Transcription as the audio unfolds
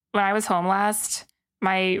when I was home last,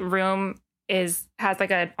 my room has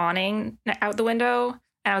like an awning out the window.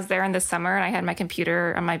 And I was there in the summer and I had my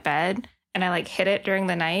computer on my bed and I like hit it during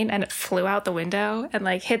the night and it flew out the window and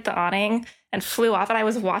like hit the awning and flew off. And I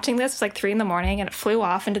was watching this, it was like 3 a.m. and it flew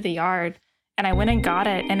off into the yard. And I went and got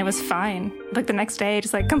it and it was fine. Like the next day, it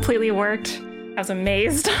just like completely worked. I was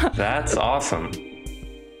amazed. That's awesome.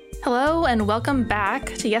 Hello and welcome back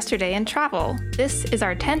to Yesterday in Travel. This is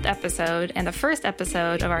our 10th episode and the first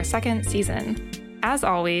episode of our second season. As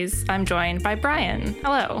always, I'm joined by Brian.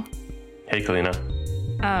 Hello. Hey, Kalina.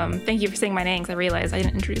 Thank you for saying my name because I realized I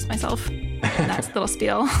didn't introduce myself. That's the little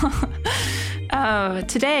spiel.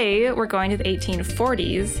 Today, we're going to the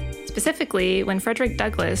 1840s, specifically when Frederick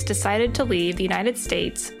Douglass decided to leave the United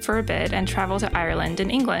States for a bit and travel to Ireland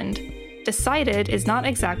and England. Decided is not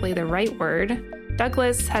exactly the right word.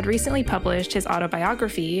 Douglass had recently published his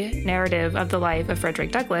autobiography, Narrative of the Life of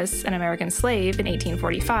Frederick Douglass, an American Slave, in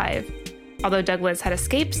 1845. Although Douglass had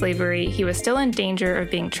escaped slavery, he was still in danger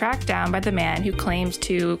of being tracked down by the man who claimed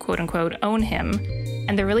to, quote-unquote, own him,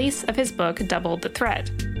 and the release of his book doubled the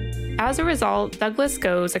threat. As a result, Douglass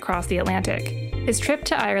goes across the Atlantic. His trip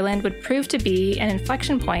to Ireland would prove to be an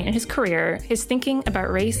inflection point in his career, his thinking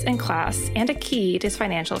about race and class, and a key to his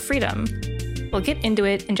financial freedom. We'll get into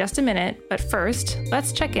it in just a minute, but first,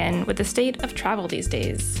 let's check in with the state of travel these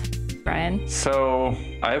days. Brian? So,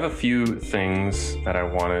 I have a few things that I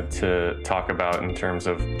wanted to talk about in terms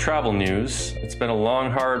of travel news. It's been a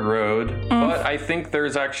long, hard road, but I think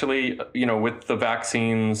there's actually, with the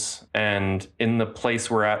vaccines and in the place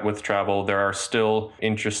we're at with travel, there are still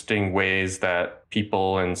interesting ways that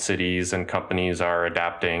people and cities and companies are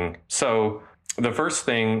adapting. So, the first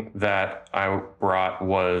thing that I brought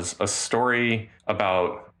was a story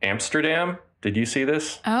about Amsterdam. Did you see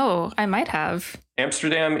this? Oh, I might have.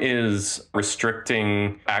 Amsterdam is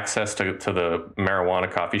restricting access to the marijuana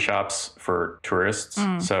coffee shops for tourists.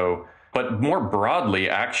 But more broadly,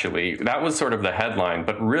 actually, that was sort of the headline.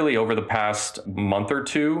 But really, over the past month or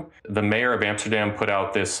two, the mayor of Amsterdam put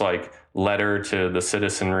out this letter to the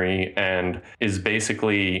citizenry and is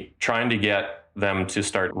basically trying to get them to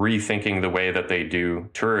start rethinking the way that they do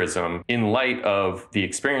tourism in light of the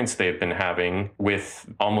experience they've been having with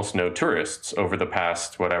almost no tourists over the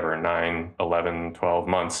past, 9, 11, 12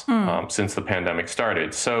 months since the pandemic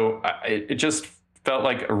started. So it just felt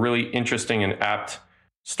like a really interesting and apt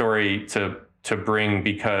story to bring,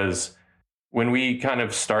 because when we kind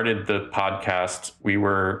of started the podcast, we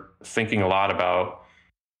were thinking a lot about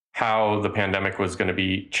how the pandemic was going to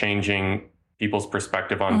be changing people's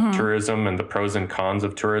perspective on tourism and the pros and cons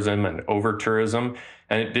of tourism and over tourism.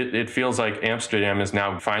 And it feels like Amsterdam is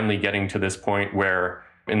now finally getting to this point where,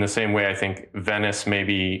 in the same way I think Venice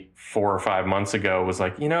maybe 4 or 5 months ago was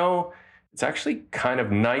like, it's actually kind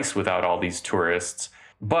of nice without all these tourists.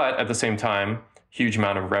 But at the same time, huge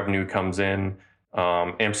amount of revenue comes in.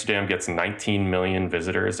 Amsterdam gets 19 million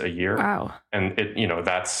visitors a year. Wow. And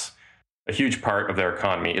that's a huge part of their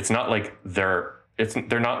economy. It's not like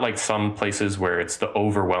they're not like some places where it's the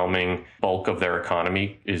overwhelming bulk of their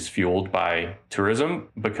economy is fueled by tourism,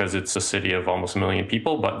 because it's a city of almost 1 million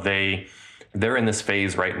people. But they're in this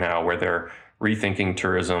phase right now where they're rethinking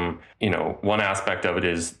tourism. One aspect of it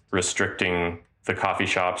is restricting the coffee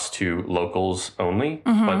shops to locals only,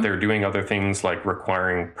 but they're doing other things like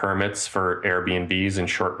requiring permits for Airbnbs and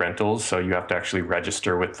short rentals. So you have to actually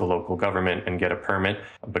register with the local government and get a permit,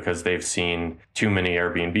 because they've seen too many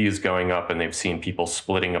Airbnbs going up and they've seen people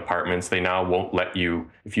splitting apartments. They now won't let you,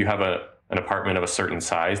 if you have an apartment of a certain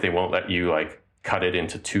size, they won't let you cut it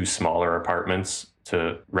into 2 smaller apartments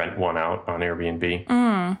to rent one out on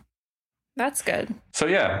Airbnb. That's good. So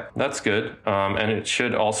yeah, that's good. And it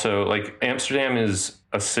should also, Amsterdam is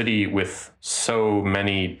a city with so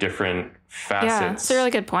many different facets. Yeah, it's a really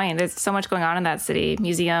good point. There's so much going on in that city.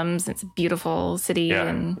 Museums, it's a beautiful city.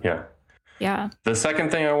 Yeah. The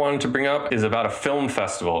second thing I wanted to bring up is about a film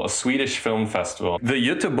festival, a Swedish film festival. The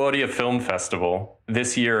Göteborg Film Festival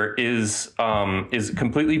this year is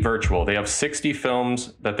completely virtual. They have 60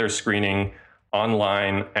 films that they're screening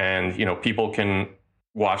online, and people can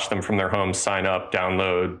watch them from their homes, sign up,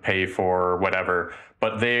 download, pay for, whatever.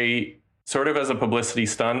 But they, sort of as a publicity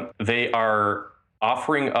stunt, they are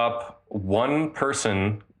offering up one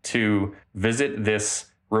person to visit this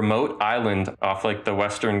remote island off the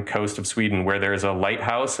western coast of Sweden, where there's a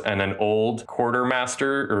lighthouse and an old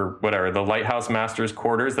quartermaster, or whatever, the lighthouse master's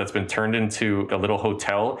quarters that's been turned into a little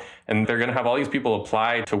hotel. And they're going to have all these people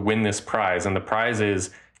apply to win this prize. And the prize is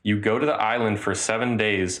You go to the island for 7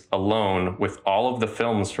 days alone with all of the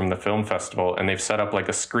films from the film festival, and they've set up like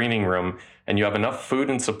a screening room, and you have enough food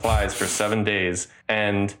and supplies for 7 days,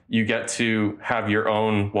 and you get to have your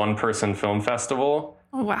own one-person film festival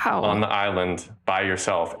Wow. on the island by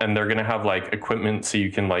yourself. And they're going to have like equipment so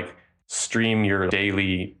you can like stream your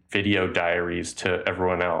daily video diaries to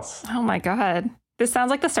everyone else. Oh my God. This sounds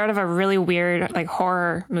like the start of a really weird like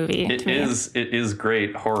horror movie. It is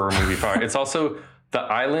great horror movie power. It's also, the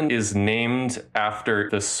island is named after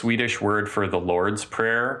the Swedish word for the Lord's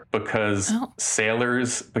Prayer because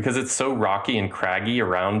because it's so rocky and craggy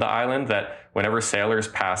around the island that whenever sailors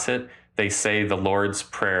pass it, they say the Lord's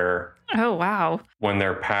Prayer. Oh, wow. When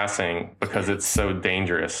they're passing because it's so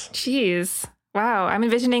dangerous. Jeez. Wow. I'm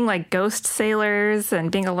envisioning like ghost sailors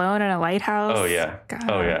and being alone in a lighthouse. Oh, yeah.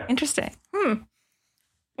 God. Oh, yeah. Interesting.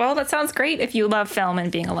 Well, that sounds great if you love film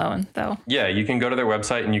and being alone, though. Yeah, you can go to their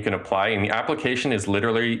website and you can apply. And the application is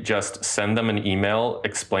literally just send them an email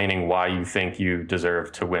explaining why you think you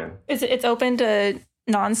deserve to win. It's open to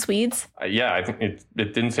non-Swedes? Yeah, I think it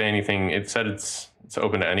didn't say anything. It said it's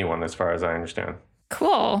open to anyone as far as I understand.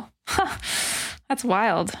 Cool. That's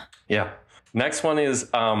wild. Yeah. Next one is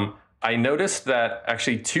I noticed that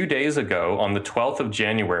actually 2 days ago on the 12th of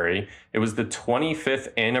January, it was the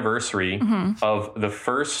 25th anniversary of the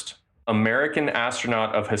first American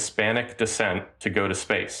astronaut of Hispanic descent to go to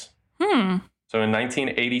space. So in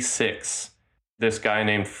 1986, this guy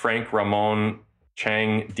named Frank Ramon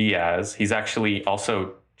Chang Diaz, he's actually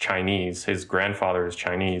also Chinese. His grandfather is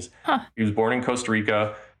Chinese. He was born in Costa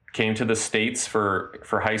Rica, came to the States for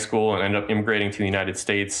high school and ended up immigrating to the United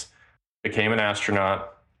States, became an astronaut,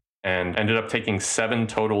 and ended up taking 7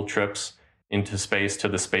 total trips into space to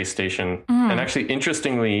the space station. And actually,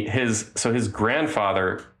 interestingly, his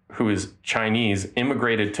grandfather, who is Chinese,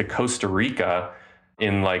 immigrated to Costa Rica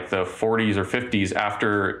in like the 40s or 50s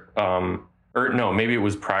after, or no, maybe it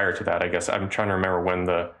was prior to that, I guess. I'm trying to remember when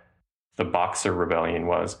the Boxer Rebellion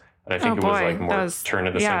was. But I think it was like more turn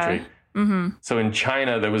of the century. So in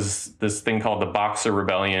China, there was this thing called the Boxer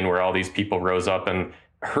Rebellion where all these people rose up, and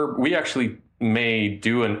we actually may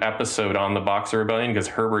do an episode on the Boxer Rebellion because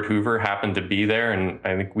Herbert Hoover happened to be there, and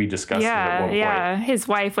I think we discussed it at one point. Yeah, his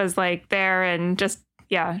wife was like there and just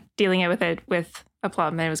dealing with it with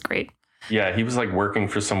aplomb, and it was great. Yeah, he was like working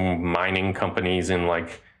for some mining companies in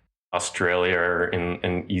like Australia or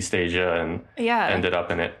in East Asia, and ended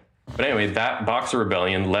up in it. But anyway, that Boxer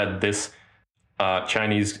Rebellion led this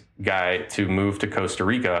Chinese guy to move to Costa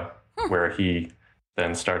Rica, where he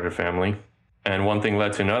then started a family. And one thing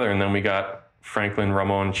led to another, and then we got Franklin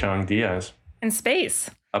Ramon Chang Diaz. In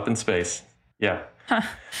space. Up in space. Yeah.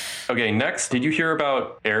 Okay, next, did you hear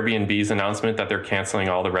about Airbnb's announcement that they're canceling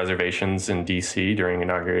all the reservations in DC during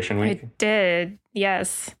Inauguration Week? I did,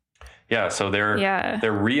 yes. Yeah, so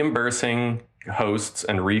they're reimbursing hosts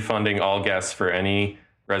and refunding all guests for any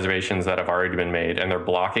reservations that have already been made, and they're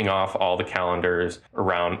blocking off all the calendars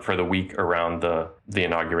for the week around the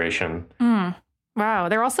inauguration. Wow.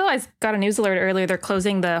 They're also, I got a news alert earlier, they're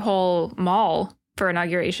closing the whole mall for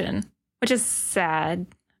inauguration, which is sad.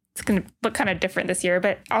 It's going to look kind of different this year,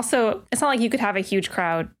 but also it's not like you could have a huge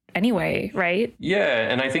crowd anyway, right?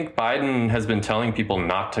 Yeah, and I think Biden has been telling people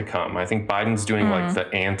not to come. I think Biden's doing like the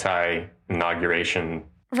anti-inauguration.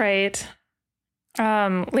 Right.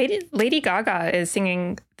 Lady Gaga is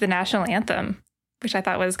singing the national anthem, which I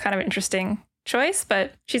thought was kind of an interesting choice,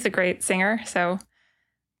 but she's a great singer, so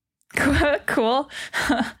cool.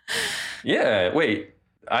 Yeah, wait,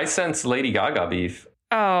 I sense Lady Gaga beef.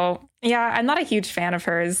 Oh, yeah, I'm not a huge fan of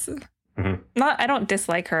hers. I don't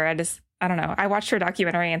dislike her. I don't know. I watched her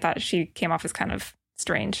documentary and thought she came off as kind of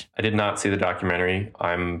strange. I did not see the documentary.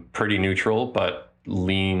 I'm pretty neutral, but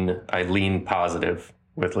I lean positive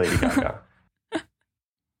with Lady Gaga.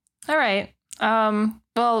 All right.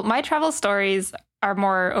 Well, my travel stories are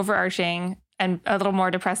more overarching and a little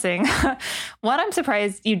more depressing. One I'm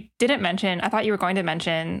surprised you didn't mention, I thought you were going to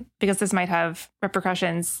mention, because this might have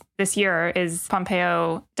repercussions this year, is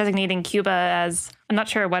Pompeo designating Cuba as, I'm not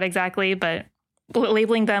sure what exactly, but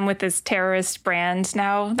labeling them with this terrorist brand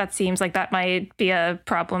now. That seems like that might be a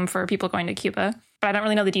problem for people going to Cuba. But I don't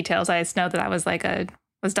really know the details. I just know that was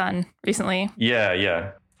was done recently.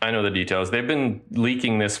 Yeah. I know the details. They've been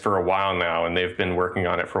leaking this for a while now, and they've been working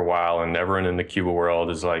on it for a while. And everyone in the Cuba world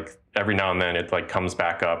is like, every now and then it like comes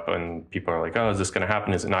back up and people are like, oh, is this going to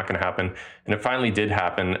happen? Is it not going to happen? And it finally did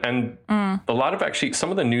happen. And a lot of some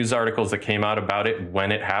of the news articles that came out about it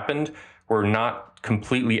when it happened were not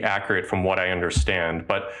completely accurate from what I understand,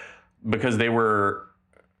 but because they were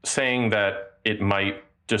saying that it might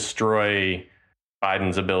destroy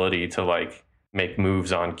Biden's ability to like make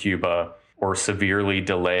moves on Cuba, or severely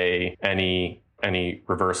delay any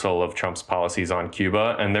reversal of Trump's policies on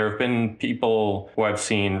Cuba. And there have been people who I've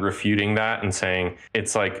seen refuting that and saying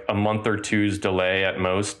it's like a month or two's delay at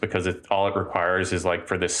most, because all it requires is like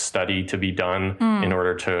for this study to be done in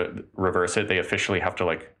order to reverse it. They officially have to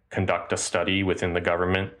like conduct a study within the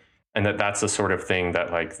government. And that's the sort of thing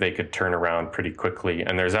that like they could turn around pretty quickly.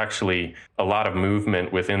 And there's actually a lot of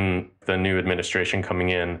movement within the new administration coming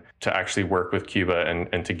in to actually work with Cuba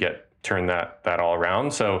and to turn that all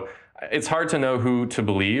around. So it's hard to know who to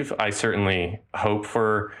believe. I certainly hope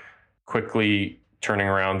for quickly turning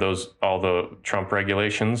around all the Trump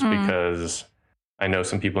regulations, because I know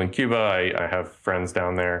some people in Cuba. I have friends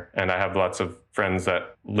down there, and I have lots of friends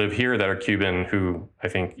that live here that are Cuban who I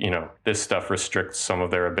think, this stuff restricts some of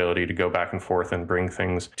their ability to go back and forth and bring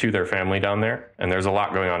things to their family down there. And there's a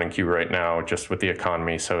lot going on in Cuba right now just with the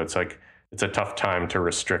economy. So it's like, it's a tough time to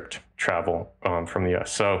restrict travel from the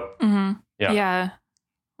US. So, yeah.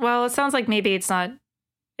 Well, it sounds like maybe it's not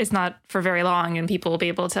for very long, and people will be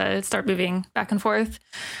able to start moving back and forth,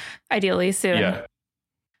 ideally soon. Yeah.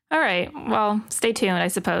 All right. Well, stay tuned, I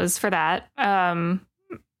suppose, for that.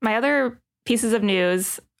 My other pieces of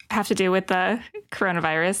news have to do with the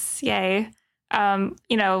coronavirus. Yay.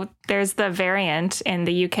 There's the variant in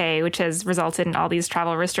the UK, which has resulted in all these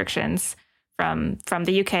travel restrictions from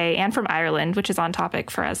the UK and from Ireland, which is on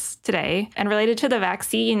topic for us today. And related to the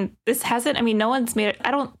vaccine, I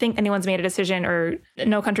don't think anyone's made a decision, or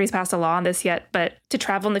no country's passed a law on this yet, but to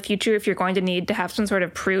travel in the future, if you're going to need to have some sort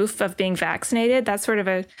of proof of being vaccinated, that's sort of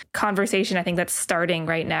a conversation I think that's starting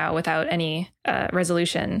right now without any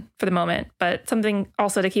resolution for the moment. But something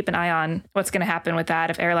also to keep an eye on what's going to happen with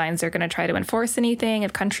that, if airlines are going to try to enforce anything,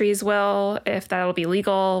 if countries will, if that'll be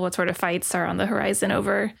legal, what sort of fights are on the horizon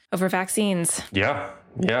over vaccines. Yeah.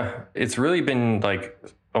 It's really been like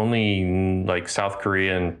only like South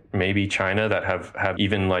Korea and maybe China that have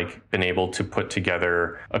even like been able to put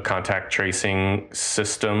together a contact tracing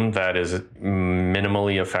system that is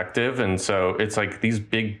minimally effective. And so it's like these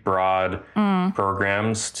big, broad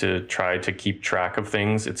programs to try to keep track of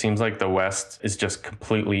things. It seems like the West is just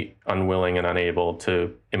completely unwilling and unable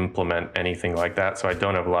to implement anything like that. So I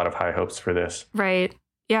don't have a lot of high hopes for this. Right.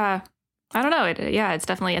 Yeah. I don't know. It's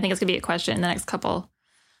definitely, I think it's going to be a question in the next couple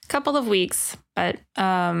of weeks. But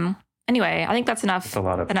anyway, I think that's enough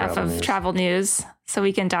of travel news. So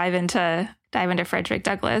we can dive into Frederick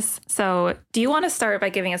Douglass. So do you want to start by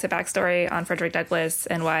giving us a backstory on Frederick Douglass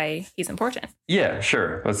and why he's important? Yeah,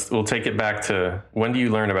 sure. We'll take it back to, when do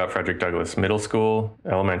you learn about Frederick Douglass? Middle school,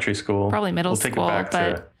 elementary school? Probably middle school. We'll take it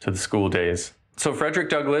back to the school days. So Frederick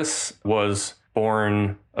Douglass was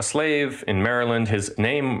born a slave in Maryland. His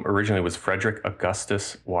name originally was Frederick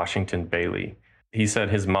Augustus Washington Bailey. He said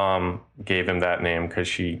his mom gave him that name because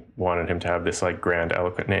she wanted him to have this like grand,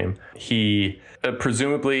 eloquent name. He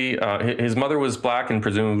presumably, his mother was black, and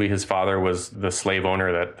presumably his father was the slave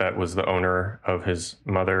owner that was the owner of his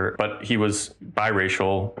mother. But he was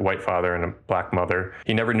biracial, white father and a black mother.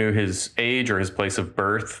 He never knew his age or his place of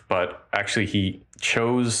birth, but actually he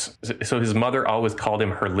so his mother always called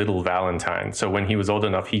him her little Valentine. So when he was old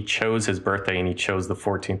enough, he chose his birthday, and he chose the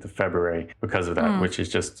 14th of February because of that, which is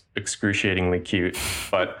just excruciatingly cute.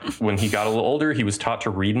 But when he got a little older, he was taught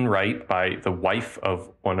to read and write by the wife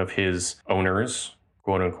of one of his owners,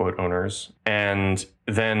 quote unquote owners. And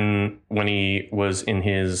then when he was in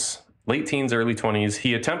his late teens, early 20s,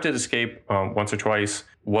 he attempted escape once or twice,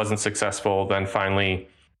 wasn't successful. Then finally,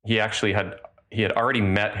 he had already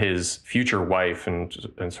met his future wife and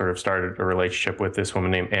sort of started a relationship with this woman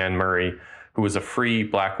named Anne Murray, who was a free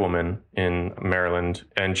black woman in Maryland.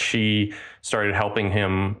 And she started helping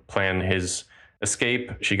him plan his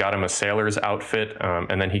escape. She got him a sailor's outfit,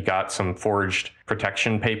 and then he got some forged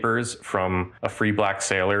protection papers from a free black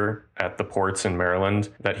sailor at the ports in Maryland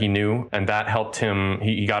that he knew. And that helped him.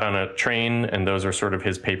 He got on a train, and those are sort of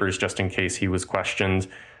his papers just in case he was questioned.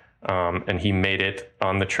 And he made it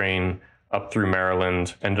on the train up through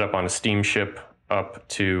Maryland, ended up on a steamship up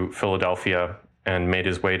to Philadelphia, and made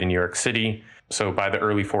his way to New York City. So by the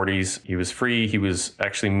early 40s, he was free. He was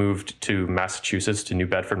actually moved to Massachusetts, to New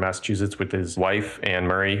Bedford, Massachusetts, with his wife, Anne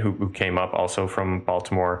Murray, who came up also from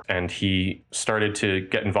Baltimore. And he started to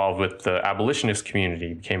get involved with the abolitionist community.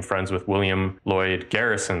 He became friends with William Lloyd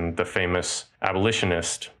Garrison, the famous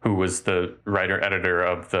abolitionist, who was the writer-editor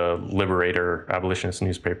of the Liberator abolitionist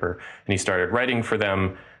newspaper. And he started writing for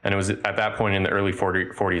them. And it was at that point in the early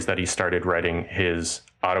 40s that he started writing his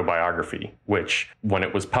autobiography, which, when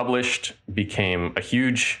it was published, became a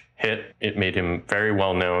huge hit. It made him very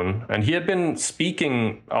well known. And he had been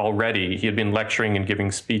speaking already. He had been lecturing and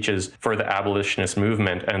giving speeches for the abolitionist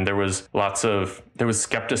movement. And there was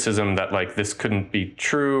skepticism that like this couldn't be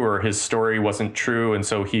true or his story wasn't true. And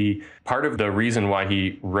so part of the reason why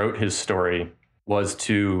he wrote his story was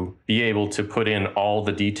to be able to put in all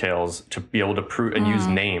the details, to be able to prove and use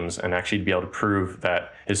names and actually be able to prove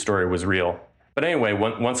that his story was real. But anyway,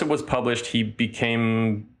 once it was published, he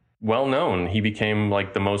became well known. He became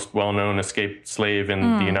like the most well-known escaped slave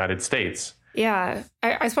in the United States. Yeah.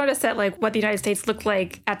 I just wanted to set like what the United States looked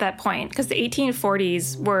like at that point, because the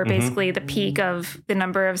 1840s were basically the peak of the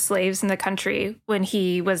number of slaves in the country when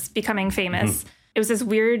he was becoming famous. It was this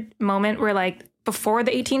weird moment where like before the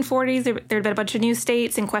 1840s, there had been a bunch of new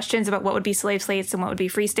states and questions about what would be slave states and what would be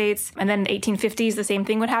free states. And then in the 1850s, the same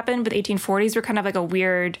thing would happen. But the 1840s were kind of like a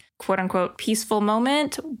weird, quote unquote, peaceful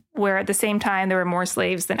moment where at the same time there were more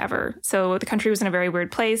slaves than ever. So the country was in a very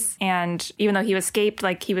weird place. And even though he escaped,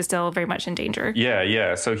 like he was still very much in danger.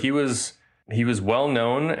 Yeah. So he was well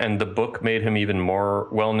known, and the book made him even more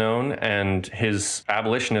well known. And his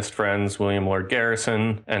abolitionist friends, William Lord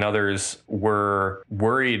Garrison and others, were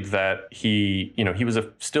worried that he was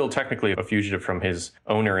still technically a fugitive from his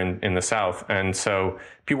owner in the South. And so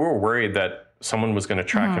people were worried that someone was going to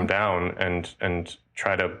track him down and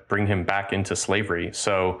try to bring him back into slavery.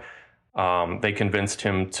 So they convinced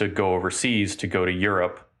him to go overseas, to go to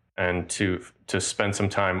Europe, and to spend some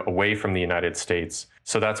time away from the United States.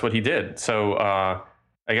 So that's what he did. So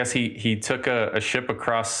I guess he took a ship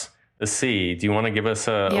across the sea. Do you want to give us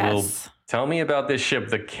a little... Tell me about this ship,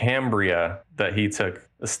 the Cambria, that he took,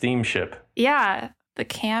 the steamship. Yeah, the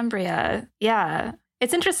Cambria. Yeah.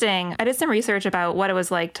 It's interesting. I did some research about what it was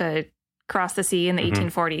like to cross the sea in the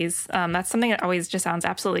 1840s. That's something that always just sounds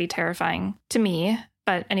absolutely terrifying to me.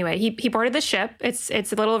 But anyway, he boarded the ship. It's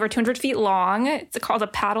a little over 200 feet long. It's called a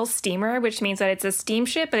paddle steamer, which means that it's a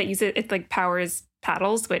steamship, but it like powers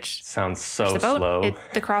paddles, which sounds so slow.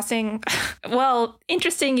 The crossing, well,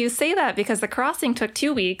 interesting you say that, because the crossing took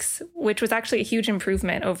 2 weeks, which was actually a huge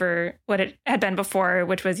improvement over what it had been before,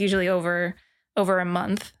 which was usually over a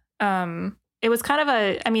month. It was kind of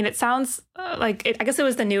it sounds I guess it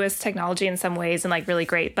was the newest technology in some ways and like really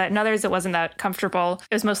great, but in others it wasn't that comfortable.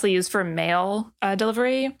 It was mostly used for mail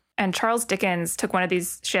delivery. And Charles Dickens took one of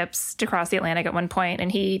these ships to cross the Atlantic at one point,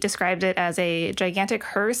 and he described it as a gigantic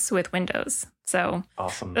hearse with windows. So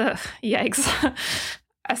awesome. Yikes.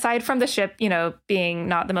 Aside from the ship, being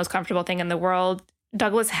not the most comfortable thing in the world,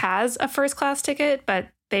 Douglass has a first class ticket, but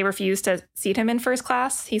they refused to seat him in first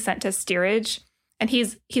class. He's sent to steerage. And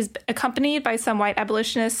he's accompanied by some white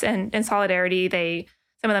abolitionists, and in solidarity,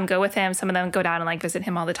 some of them go with him, some of them go down and like visit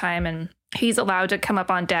him all the time. And he's allowed to come up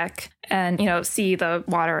on deck and, see the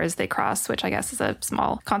water as they cross, which I guess is a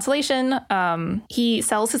small consolation. He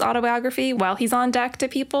sells his autobiography while he's on deck to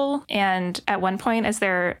people. And at one point, as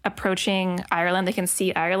they're approaching Ireland, they can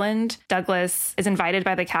see Ireland. Douglass is invited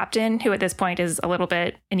by the captain, who at this point is a little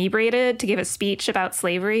bit inebriated, to give a speech about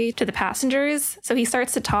slavery to the passengers. So he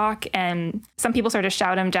starts to talk, and some people start to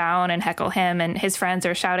shout him down and heckle him, and his friends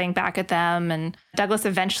are shouting back at them. And Douglass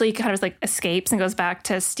eventually kind of like escapes and goes back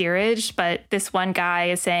to steerage. But this one guy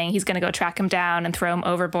is saying he's going to go track him down and throw him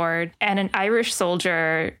overboard. And an Irish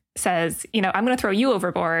soldier says, I'm going to throw you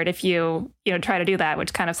overboard if you try to do that,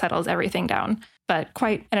 which kind of settles everything down. But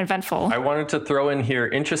quite an eventful. I wanted to throw in here,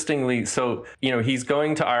 interestingly, so, he's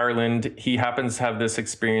going to Ireland. He happens to have this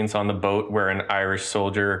experience on the boat where an Irish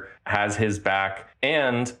soldier has his back.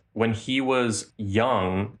 And when he was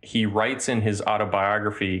young, he writes in his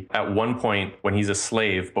autobiography at one point when he's a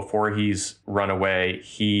slave, before he's run away,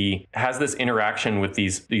 he has this interaction with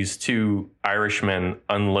these two Irishmen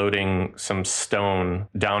unloading some stone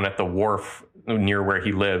down at the wharf near where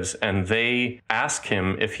he lives, and they ask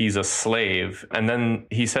him if he's a slave. And then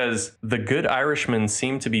he says, "The good Irishman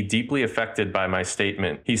seemed to be deeply affected by my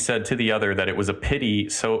statement. He said to the other that it was a pity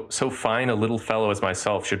so fine a little fellow as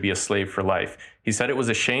myself should be a slave for life. He said it was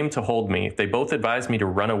a shame to hold me. They both advised me to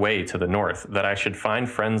run away to the north, that I should find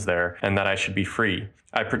friends there, and that I should be free.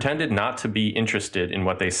 I pretended not to be interested in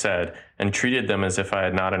what they said, and treated them as if I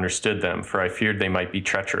had not understood them, for I feared they might be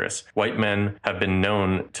treacherous. White men have been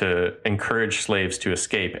known to encourage slaves to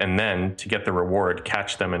escape, and then, to get the reward,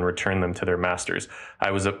 catch them and return them to their masters.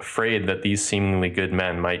 I was afraid that these seemingly good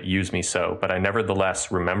men might use me so, but I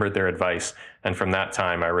nevertheless remembered their advice, and from that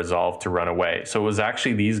time I resolved to run away." So it was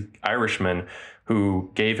actually these Irishmen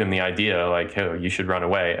who gave him the idea, like, "Oh, you should run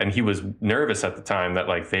away." And he was nervous at the time that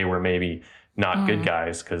like they were maybe not good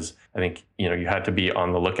guys, because I think, you had to be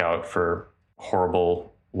on the lookout for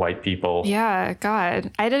horrible white people. Yeah,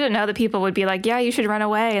 God. I didn't know that people would be like, yeah, you should run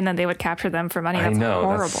away. And then they would capture them for money. That's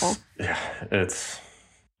horrible. It's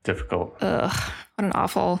difficult. Ugh, what an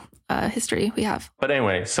awful history we have. But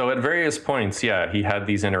anyway, so at various points, he had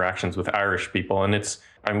these interactions with Irish people.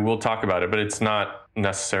 And we'll talk about it, but it's not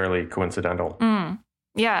necessarily coincidental.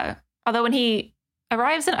 Yeah. Although when he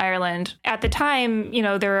arrives in Ireland, at the time,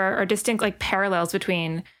 there are distinct parallels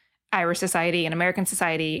between Irish society and American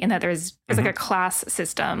society in that there's like a class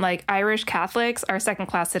system. Like Irish Catholics are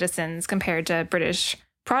second-class citizens compared to British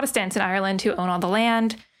Protestants in Ireland who own all the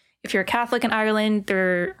land. If you're a Catholic in Ireland,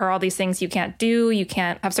 there are all these things you can't do. You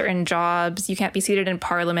can't have certain jobs. You can't be seated in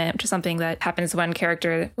Parliament, which is something that happens to one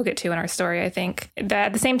character we'll get to in our story, I think.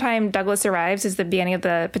 At the same time Douglas arrives is the beginning of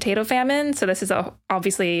the potato famine. So this is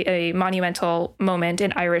obviously a monumental moment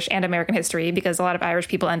in Irish and American history because a lot of Irish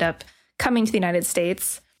people end up coming to the United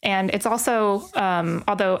States. And it's also,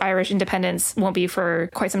 although Irish independence won't be for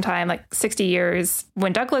quite some time, 60 years,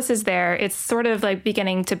 when Douglas is there, it's sort of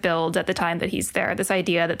beginning to build at the time that he's there. This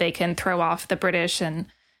idea that they can throw off the British and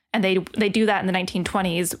they do that in the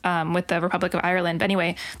 1920s with the Republic of Ireland. But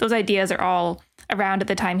anyway, those ideas are all around at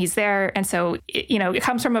the time he's there. And so, it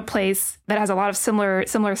comes from a place that has a lot of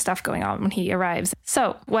similar stuff going on when he arrives.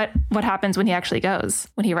 So what happens when he actually goes,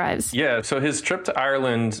 when he arrives? Yeah. So his trip to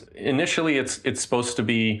Ireland, initially it's supposed to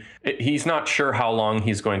be, he's not sure how long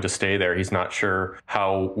he's going to stay there. He's not sure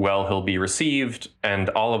how well he'll be received. And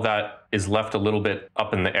all of that is left a little bit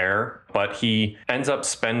up in the air. But he ends up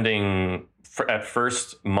spending at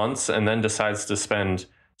first months and then decides to spend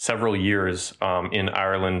several years in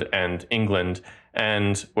Ireland and England.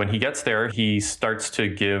 And when he gets there, he starts to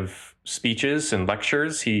give speeches and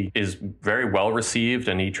lectures. He is very well received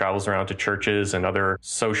and he travels around to churches and other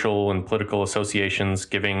social and political associations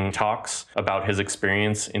giving talks about his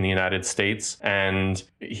experience in the United States. And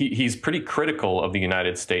he's pretty critical of the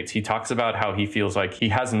United States. He talks about how he feels like he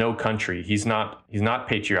has no country. He's not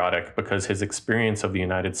patriotic because his experience of the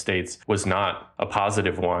United States was not a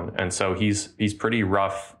positive one. And so he's pretty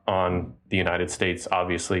rough on the United States,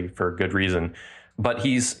 obviously, for good reason. But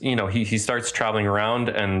he starts traveling around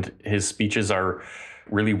and his speeches are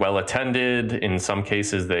really well attended. In some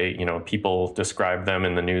cases, people describe them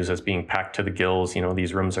in the news as being packed to the gills.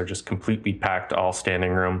 These rooms are just completely packed, all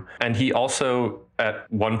standing room. And he also, at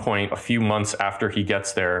one point, a few months after he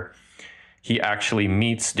gets there, he actually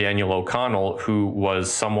meets Daniel O'Connell, who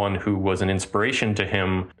was someone who was an inspiration to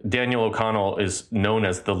him. Daniel O'Connell is known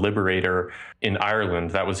as the Liberator in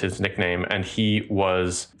Ireland. That was his nickname. And he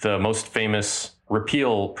was the most famous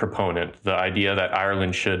repeal proponent, the idea that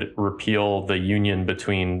Ireland should repeal the union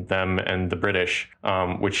between them and the British,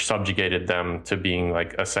 which subjugated them to being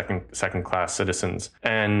a second-class citizens.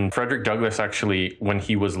 And Frederick Douglass actually, when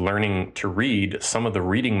he was learning to read, some of the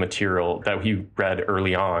reading material that he read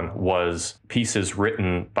early on was pieces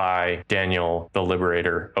written by Daniel the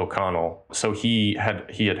Liberator O'Connell. So he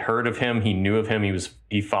had heard of him, he knew of him,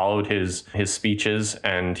 he followed his speeches,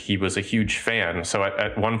 and he was a huge fan. So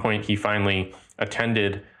at one point, he finally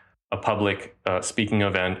attended a public speaking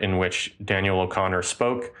event in which Daniel O'Connell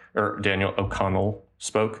spoke.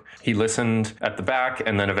 He listened at the back,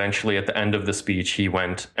 and then eventually at the end of the speech, he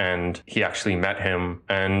went and he actually met him.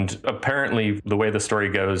 And apparently the way the story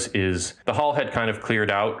goes is the hall had kind of cleared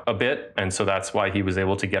out a bit. And so that's why he was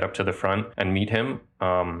able to get up to the front and meet him.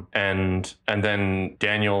 And then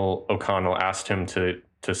Daniel O'Connell asked him to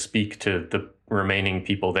speak to the remaining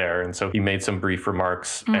people there. And so he made some brief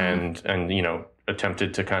remarks and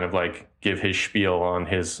attempted to kind of give his spiel on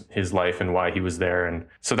his life and why he was there. And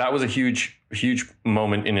so that was a huge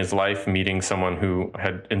moment in his life, meeting someone who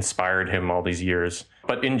had inspired him all these years.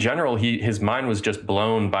 But in general, his mind was just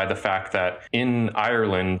blown by the fact that in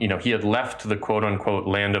Ireland, he had left the quote unquote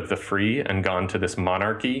land of the free and gone to this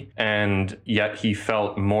monarchy. And yet he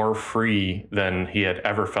felt more free than he had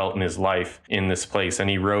ever felt in his life in this place. And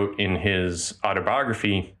he wrote in his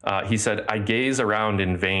autobiography, he said, "I gaze around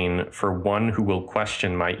in vain for one who will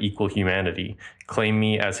question my equal humanity, claim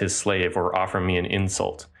me as his slave, or offer me an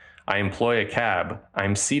insult. I employ a cab. I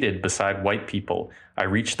am seated beside white people. I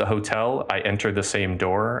reach the hotel. I enter the same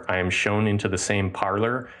door. I am shown into the same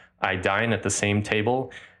parlor. I dine at the same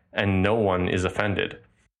table, and no one is offended.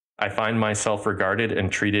 I find myself regarded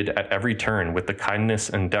and treated at every turn with the kindness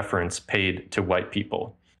and deference paid to white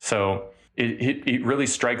people." So it really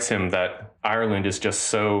strikes him that Ireland is just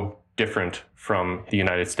so different from the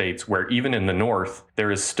United States, where even in the North,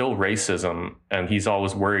 there is still racism. And he's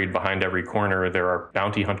always worried behind every corner there are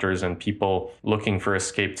bounty hunters and people looking for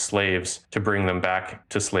escaped slaves to bring them back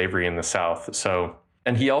to slavery in the South. So,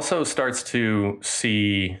 and he also starts to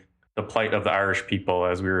see the plight of the Irish people,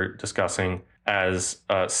 as we were discussing. as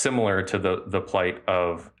similar to the plight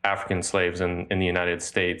of African slaves in the United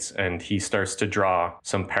States. And he starts to draw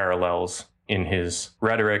some parallels in his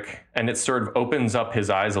rhetoric. And it sort of opens up his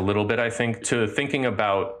eyes a little bit, I think, to thinking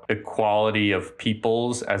about equality of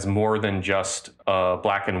peoples as more than just a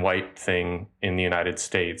black and white thing in the United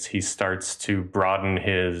States. He starts to broaden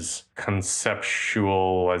his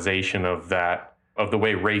conceptualization of that, of the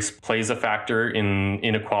way race plays a factor in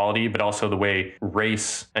inequality, but also the way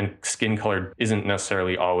race and skin color isn't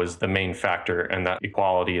necessarily always the main factor, and that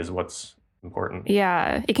equality is what's important.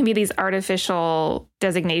 Yeah, it can be these artificial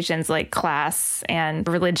designations like class and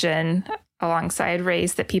religion alongside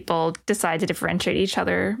race that people decide to differentiate each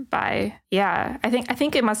other by. Yeah, I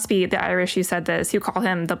think it must be the Irish who said this, who call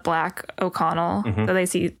him the Black O'Connell. So they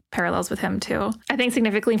see parallels with him too. I think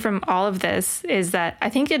significantly from all of this is that I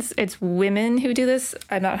think it's women who do this.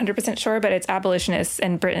 I'm not 100% sure, but it's abolitionists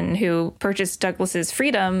in Britain who purchased Douglas's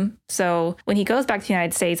freedom. So when he goes back to the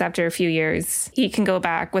United States after a few years, he can go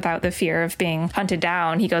back without the fear of being hunted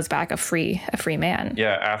down. He goes back a free man.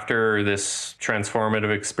 Yeah, after this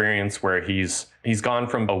transformative experience where he's gone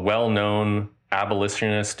from a well-known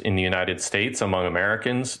abolitionist in the United States among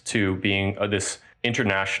Americans to being this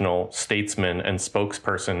international statesman and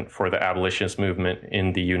spokesperson for the abolitionist movement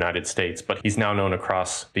in the United States. But he's now known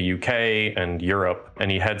across the UK and Europe,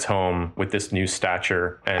 and he heads home with this new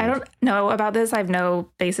stature. And I don't know about this. I have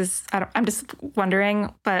no basis. I'm just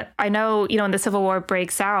wondering. But I know, when the Civil War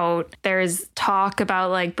breaks out, there's talk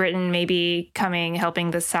about like Britain maybe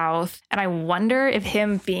helping the South. And I wonder if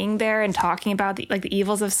him being there and talking about the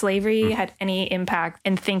evils of slavery had any impact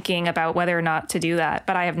in thinking about whether or not to do that.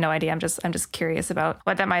 But I have no idea. I'm just curious about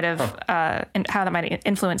what that might have and how that might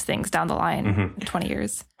influence things down the line in 20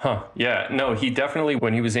 years. Yeah, no, he definitely,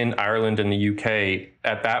 when he was in Ireland and the UK,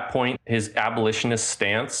 at that point, his abolitionist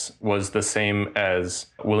stance was the same as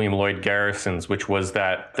William Lloyd Garrison's, which was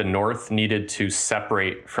that the North needed to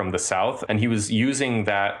separate from the South. And he was using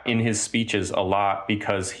that in his speeches a lot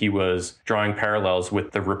because he was drawing parallels with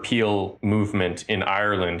the repeal movement in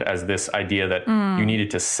Ireland as this idea that you needed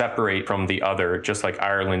to separate from the other, just like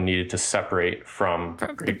Ireland needed to separate from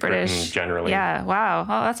Great Britain generally. Yeah, wow.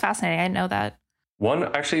 Oh, that's fascinating. I didn't know that.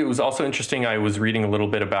 Actually, it was also interesting. I was reading a little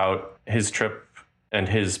bit about his trip and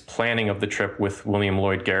his planning of the trip with William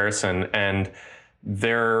Lloyd Garrison. And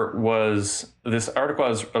there was this article I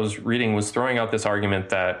was reading was throwing out this argument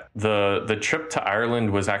that the trip to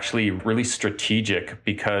Ireland was actually really strategic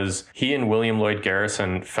because he and William Lloyd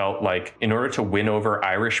Garrison felt like in order to win over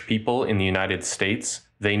Irish people in the United States,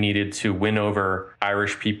 they needed to win over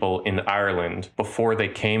Irish people in Ireland before they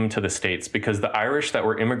came to the States, because the Irish that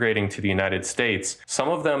were immigrating to the United States, some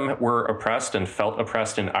of them were oppressed and felt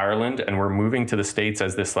oppressed in Ireland and were moving to the States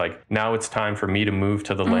as this like, now it's time for me to move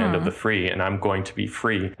to the land of the free and I'm going to be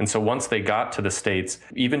free. And so once they got to the States,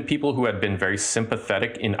 even people who had been very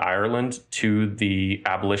sympathetic in Ireland to the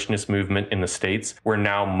abolitionist movement in the States were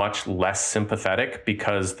now much less sympathetic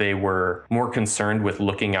because they were more concerned with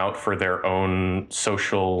looking out for their own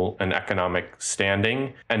social and economic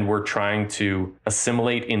standing, and were trying to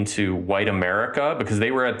assimilate into white America because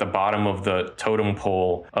they were at the bottom of the totem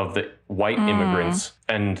pole of the white immigrants.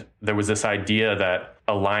 And there was this idea that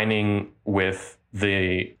aligning with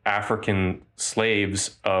the African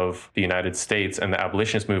slaves of the United States and the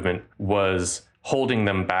abolitionist movement was holding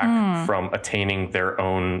them back from attaining their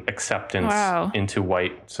own acceptance into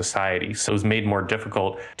white society. So it was made more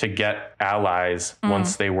difficult to get allies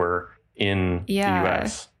once they were in the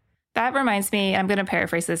US. That reminds me, I'm going to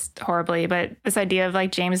paraphrase this horribly, but this idea of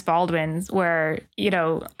like James Baldwin's where,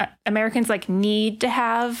 Americans like need to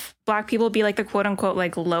have Black people be like the quote unquote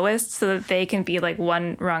like lowest so that they can be like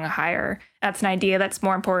one rung higher. That's an idea that's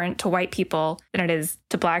more important to white people than it is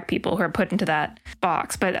to Black people who are put into that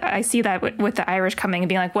box. But I see that with the Irish coming and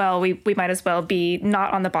being like, well, we might as well be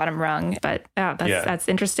not on the bottom rung. But that's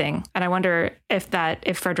interesting. And I wonder if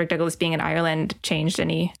Frederick Douglass being in Ireland changed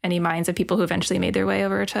any minds of people who eventually made their way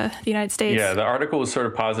over to the United States. Yeah, the article was sort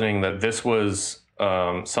of positing that this was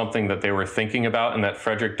something that they were thinking about, and that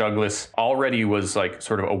Frederick Douglass already was like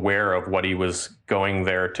sort of aware of what he was going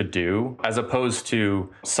there to do, as opposed to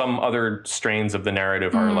some other strains of the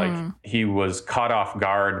narrative are like he was caught off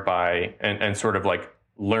guard by and sort of like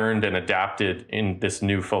learned and adapted in this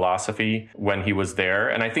new philosophy when he was there.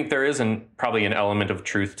 And I think there is probably an element of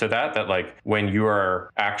truth to that like when you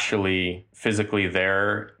are actually physically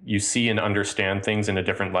there, you see and understand things in a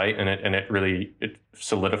different light, and it really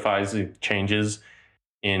solidifies, it changes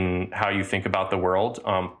in how you think about the world.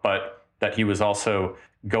 But that he was also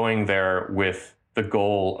going there with the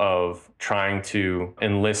goal of trying to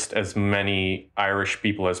enlist as many Irish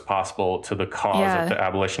people as possible to the cause of the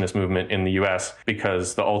abolitionist movement in the US,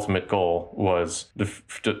 because the ultimate goal was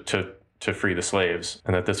to free the slaves,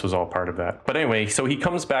 and that this was all part of that. But anyway, so he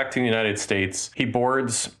comes back to the United States. He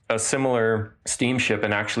boards a similar steamship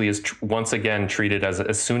and actually is once again treated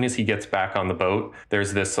as soon as he gets back on the boat,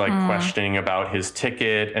 there's this like questioning about his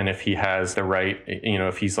ticket and if he has the right,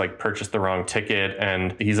 if he's like purchased the wrong ticket.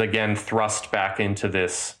 And he's again thrust back into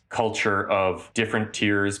this culture of different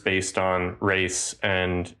tiers based on race.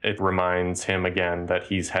 And it reminds him again that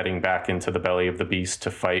he's heading back into the belly of the beast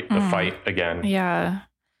to fight the fight again. Yeah.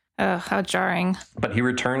 Oh, how jarring. But he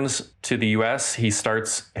returns to the U.S. He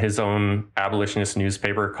starts his own abolitionist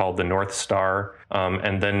newspaper called the North Star.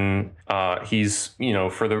 And then he's,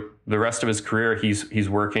 for the rest of his career, he's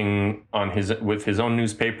working on with his own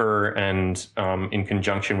newspaper and in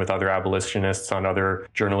conjunction with other abolitionists on other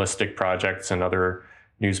journalistic projects and other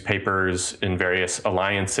newspapers in various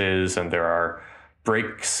alliances. And there are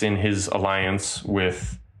breaks in his alliance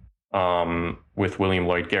with William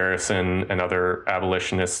Lloyd Garrison and other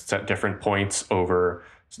abolitionists at different points over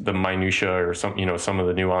the minutia or some of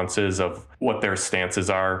the nuances of what their stances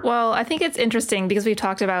are. Well, I think it's interesting because we've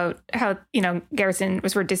talked about how, Garrison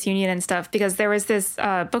was for disunion and stuff, because there was this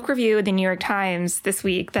book review in the New York Times this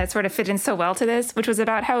week that sort of fit in so well to this, which was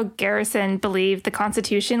about how Garrison believed the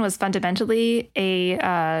Constitution was fundamentally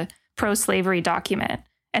a pro-slavery document.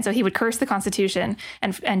 And so he would curse the Constitution.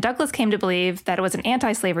 And Douglass came to believe that it was an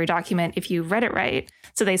anti-slavery document if you read it right.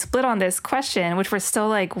 So they split on this question, which we're still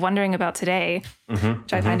like wondering about today,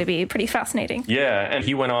 which I find to be pretty fascinating. Yeah. And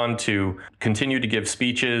he went on to continue to give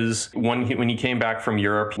speeches when he came back from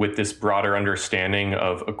Europe with this broader understanding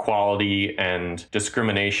of equality and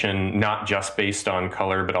discrimination, not just based on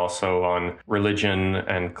color, but also on religion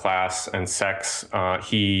and class and sex.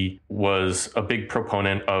 He was a big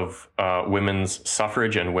proponent of women's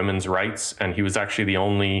suffrage and women's rights. And he was actually the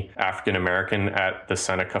only African American at the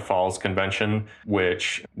Seneca Falls Convention,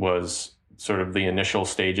 which was sort of the initial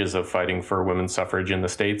stages of fighting for women's suffrage in the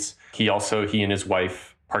States. He and his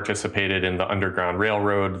wife participated in the Underground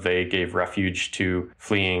Railroad. They gave refuge to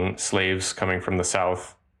fleeing slaves coming from the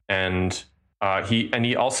South. And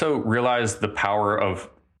he also realized the power of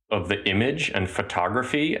the image and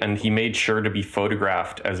photography, and he made sure to be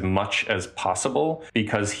photographed as much as possible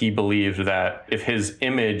because he believed that if his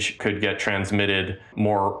image could get transmitted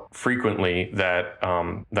more frequently, that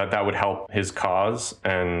would help his cause.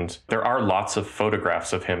 And there are lots of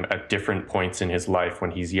photographs of him at different points in his life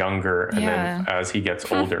when he's younger and then as he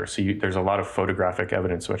gets older. So there's a lot of photographic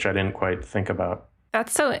evidence, which I didn't quite think about.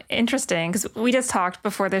 That's so interesting because we just talked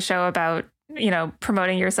before the show about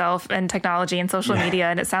promoting yourself and technology and social media.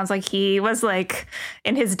 And it sounds like he was like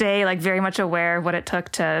in his day, like very much aware of what it took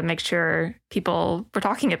to make sure people were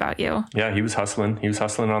talking about you. Yeah, he was hustling. He was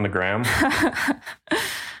hustling on the gram.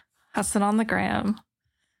 Hustling on the gram.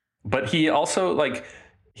 But he also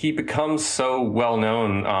he becomes so well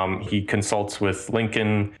known. He consults with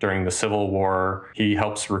Lincoln during the Civil War. He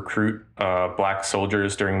helps recruit black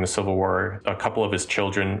soldiers during the Civil War. A couple of his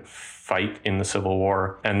children fight in the Civil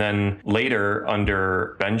War. And then later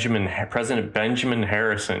under President Benjamin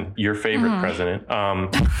Harrison, your favorite president. I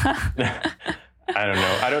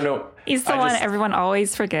don't know. He's the one everyone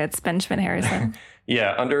always forgets, Benjamin Harrison.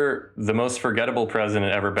 Yeah, under the most forgettable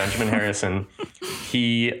president ever, Benjamin Harrison,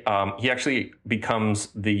 he actually becomes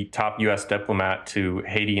the top U.S. diplomat to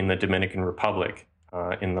Haiti and the Dominican Republic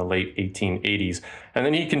in the late 1880s. And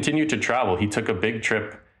then he continued to travel. He took a big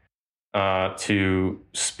trip to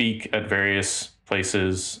speak at various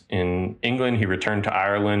places in England. He returned to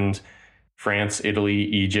Ireland, France, Italy,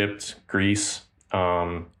 Egypt, Greece.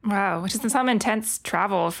 Wow, which is some intense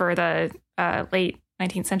travel for the late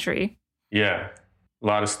 19th century. Yeah, a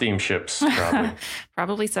lot of steamships, probably.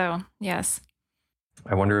 Probably so, yes.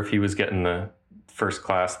 I wonder if he was getting the first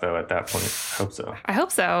class, though, at that point. I hope so. I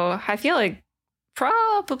hope so. I feel like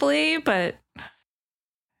probably, but...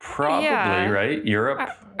 Probably, yeah. Right? Europe?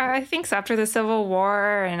 I think so. After the Civil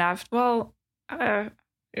War and after,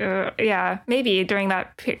 yeah, maybe during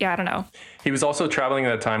that period. Yeah, I don't know. He was also traveling at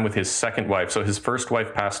that time with his second wife. So his first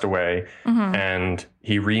wife passed away and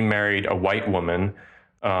he remarried a white woman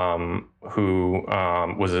who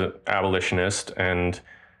was an abolitionist. And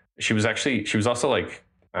she was also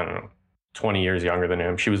 20 years younger than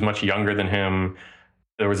him. She was much younger than him.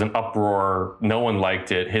 There was an uproar. No one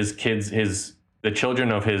liked it. The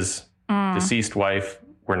children of his deceased wife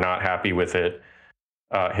were not happy with it.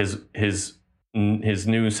 His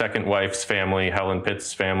new second wife's family, Helen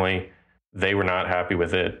Pitt's family, they were not happy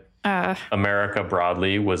with it. America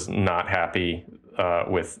broadly was not happy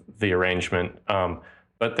with the arrangement.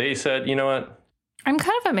 But they said, you know what? I'm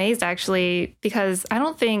kind of amazed, actually, because I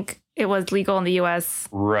don't think it was legal in the U.S.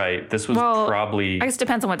 Right. This was probably... I guess it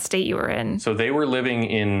depends on what state you were in. So they were living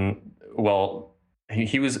in, well,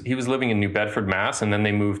 he was living in New Bedford, Mass, and then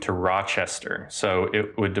they moved to Rochester. So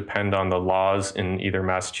it would depend on the laws in either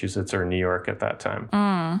Massachusetts or New York at that time.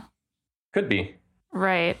 Could be.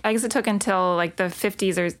 Right. I guess it took until like the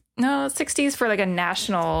 50s or 60s for like a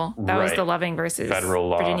national, that was the Loving versus federal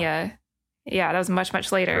law. Virginia. Yeah, that was much,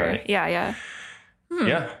 much later. Right. Yeah.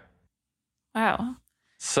 Yeah. Wow.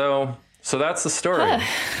 So that's the story.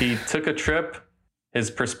 He took a trip. His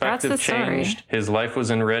perspective changed. His life was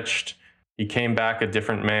enriched. He came back a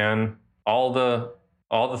different man. All the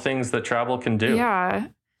things that travel can do. Yeah.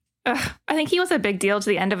 I think he was a big deal to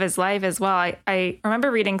the end of his life as well. I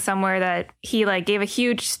remember reading somewhere that he like gave a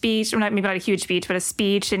huge speech, or maybe not a huge speech, but a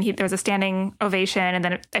speech, and there was a standing ovation, and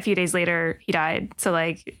then a few days later he died. So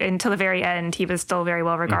like until the very end, he was still very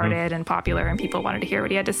well regarded and popular, and people wanted to hear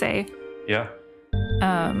what he had to say. Yeah.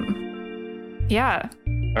 Yeah.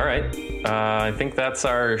 All right. I think that's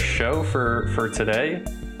our show for today.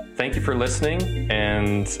 Thank you for listening.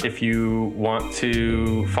 And if you want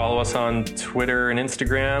to follow us on Twitter and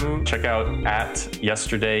Instagram, check out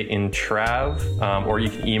 @yesterdayintrav, or you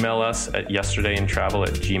can email us at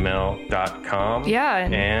yesterdayintravel@gmail.com. Yeah.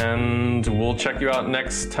 And we'll check you out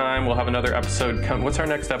next time. We'll have another episode. What's our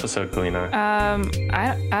next episode, Kalina?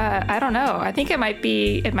 I don't know. I think it might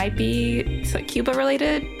be Cuba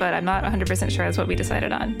related, but I'm not 100% sure that's what we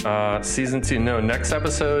decided on. Season 2. No, next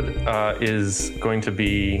episode is going to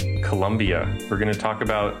be Colombia. We're going to talk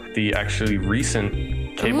about the actually recent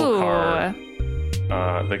cable car,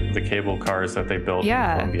 the cable cars that they built in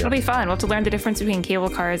Colombia. It'll be fun. We'll have to learn the difference between cable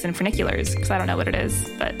cars and funiculars, because I don't know what it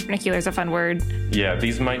is, but funicular is a fun word. Yeah,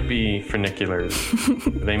 these might be funiculars.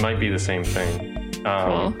 They might be the same thing.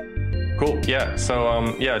 Cool. Yeah.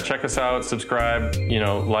 So, check us out, subscribe,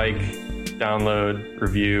 like, download,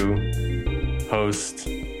 review, post,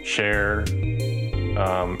 share,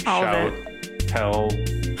 shout, tell,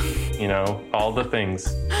 all the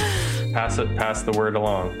things. Pass the word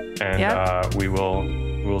along, and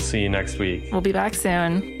we'll see you next week. We'll be back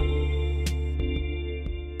soon.